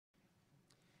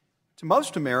To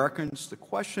most Americans, the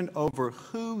question over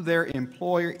who their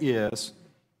employer is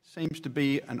seems to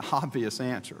be an obvious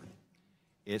answer.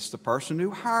 It's the person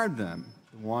who hired them,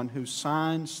 the one who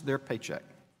signs their paycheck.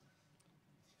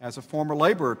 As a former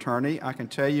labor attorney, I can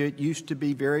tell you it used to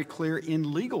be very clear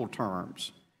in legal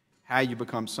terms how you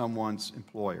become someone's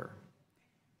employer.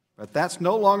 But that's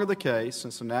no longer the case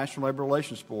since the National Labor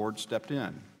Relations Board stepped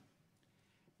in.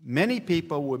 Many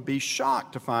people would be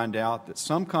shocked to find out that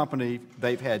some company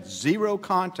they've had zero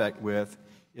contact with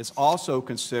is also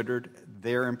considered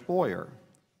their employer,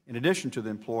 in addition to the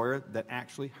employer that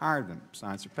actually hired them,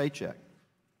 signs their paycheck.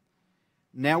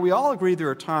 Now, we all agree there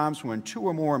are times when two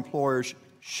or more employers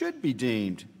should be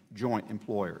deemed joint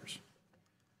employers.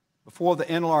 Before the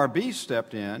NLRB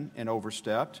stepped in and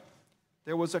overstepped,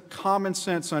 there was a common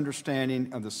sense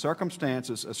understanding of the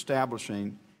circumstances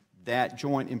establishing that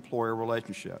joint employer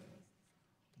relationship.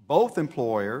 Both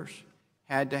employers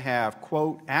had to have,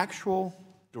 quote, actual,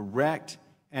 direct,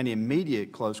 and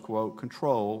immediate, close quote,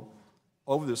 control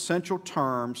over the essential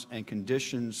terms and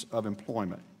conditions of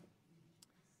employment.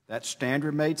 That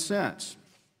standard made sense.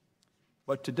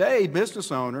 But today,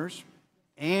 business owners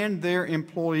and their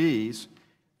employees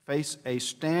face a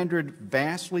standard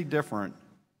vastly different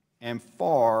and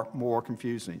far more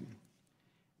confusing.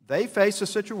 They face a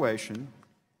situation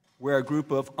where a group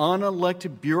of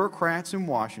unelected bureaucrats in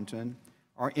Washington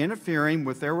are interfering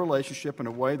with their relationship in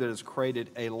a way that has created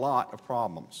a lot of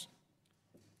problems.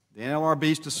 The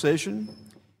NLRB's decision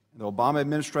and the Obama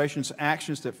administration's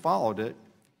actions that followed it,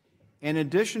 in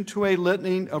addition to a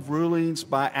litany of rulings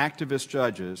by activist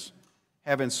judges,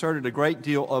 have inserted a great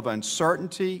deal of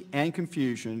uncertainty and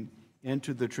confusion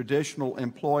into the traditional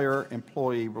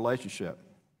employer-employee relationship.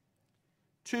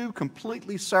 Two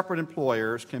completely separate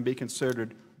employers can be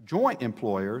considered joint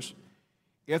employers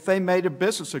if they made a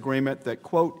business agreement that,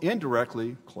 quote,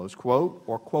 indirectly, close quote,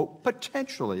 or, quote,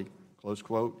 potentially, close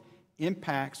quote,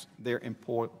 impacts their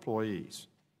employees.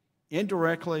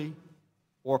 Indirectly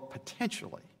or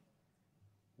potentially.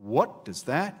 What does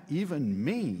that even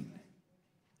mean?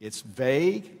 It's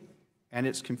vague and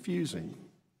it's confusing.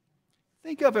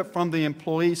 Think of it from the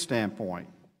employee standpoint.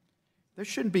 There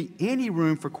shouldn't be any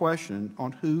room for question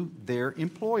on who their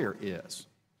employer is.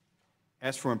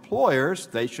 As for employers,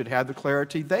 they should have the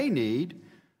clarity they need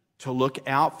to look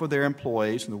out for their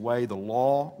employees in the way the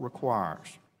law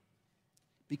requires.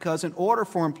 Because in order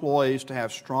for employees to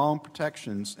have strong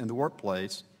protections in the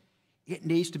workplace, it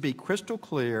needs to be crystal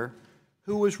clear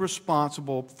who is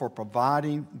responsible for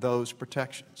providing those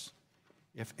protections.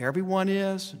 If everyone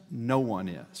is, no one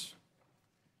is.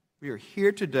 We are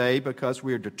here today because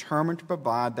we are determined to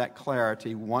provide that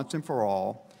clarity once and for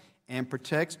all and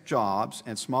protect jobs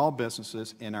and small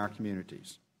businesses in our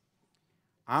communities.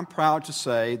 I'm proud to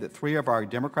say that three of our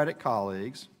Democratic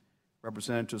colleagues,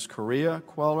 Representatives Correa,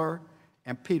 Queller,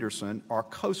 and Peterson, are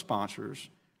co-sponsors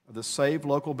of the Save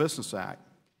Local Business Act,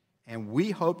 and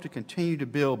we hope to continue to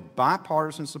build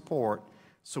bipartisan support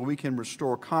so we can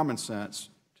restore common sense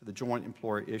to the joint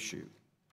employer issue.